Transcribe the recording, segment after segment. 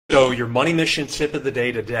So your money mission tip of the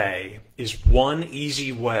day today is one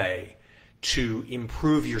easy way to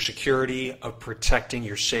improve your security of protecting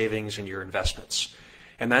your savings and your investments.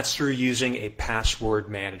 And that's through using a password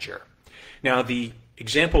manager. Now, the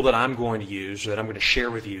example that I'm going to use, that I'm going to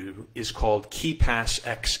share with you, is called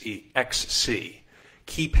KeePassXC.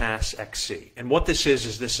 KeePassXC. And what this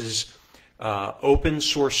is open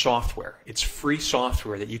source software. It's free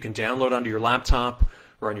software that you can download onto your laptop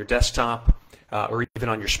or on your desktop or even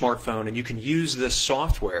on your smartphone, and you can use this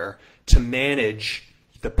software to manage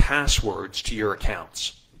the passwords to your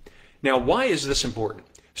accounts. Now, why is this important?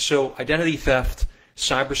 So identity theft,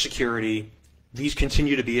 cybersecurity, these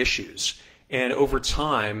continue to be issues. And over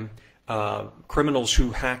time, criminals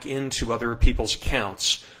who hack into other people's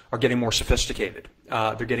accounts are getting more sophisticated.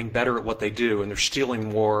 They're getting better at what they do, and they're stealing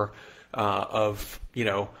more of,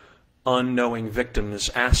 unknowing victims'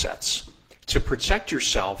 assets. To protect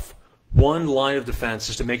yourself, one line of defense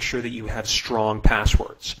is to make sure that you have strong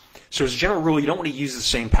passwords. So as a general rule, you don't want to use the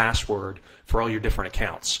same password for all your different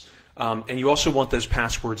accounts. And you also want those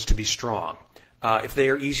passwords to be strong. If they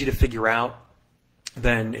are easy to figure out,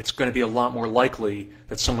 then it's going to be a lot more likely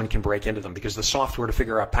that someone can break into them, because the software to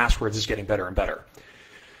figure out passwords is getting better and better.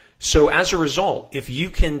 So as a result, if you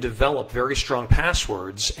can develop very strong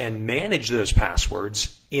passwords and manage those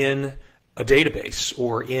passwords in a database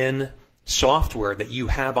or in software that you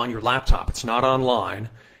have on your laptop, it's not online,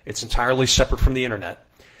 it's entirely separate from the internet,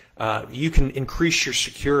 you can increase your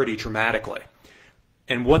security dramatically.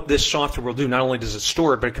 And what this software will do, not only does it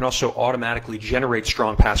store it, but it can also automatically generate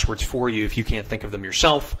strong passwords for you if you can't think of them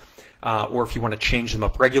yourself, or if you want to change them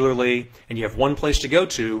up regularly, and you have one place to go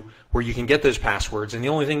to where you can get those passwords. And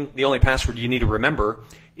the only password you need to remember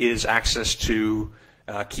is access to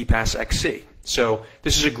KeePassXC. So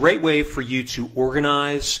this is a great way for you to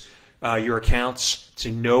organize your accounts, to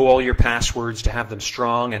know all your passwords, to have them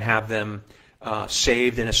strong and have them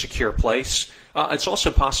saved in a secure place. It's also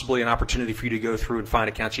possibly an opportunity for you to go through and find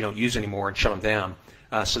accounts you don't use anymore and shut them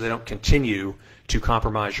down so they don't continue to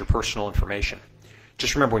compromise your personal information.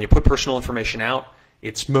 Just remember, when you put personal information out,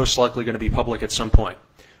 it's most likely going to be public at some point.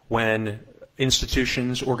 When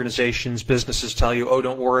institutions, organizations, businesses tell you, oh,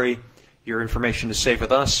 don't worry, your information is safe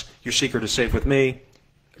with us, your secret is safe with me,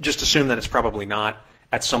 just assume that it's probably not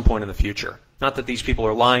at some point in the future. Not that these people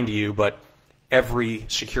are lying to you, but every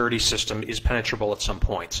security system is penetrable at some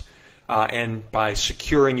point. And by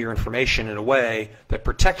securing your information in a way that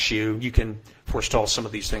protects you, you can forestall some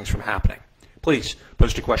of these things from happening. Please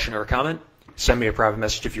post a question or a comment. Send me a private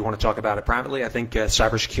message if you want to talk about it privately. I think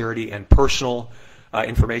cybersecurity and personal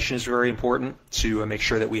information is very important to make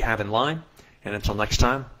sure that we have in line. And until next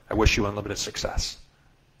time, I wish you unlimited success.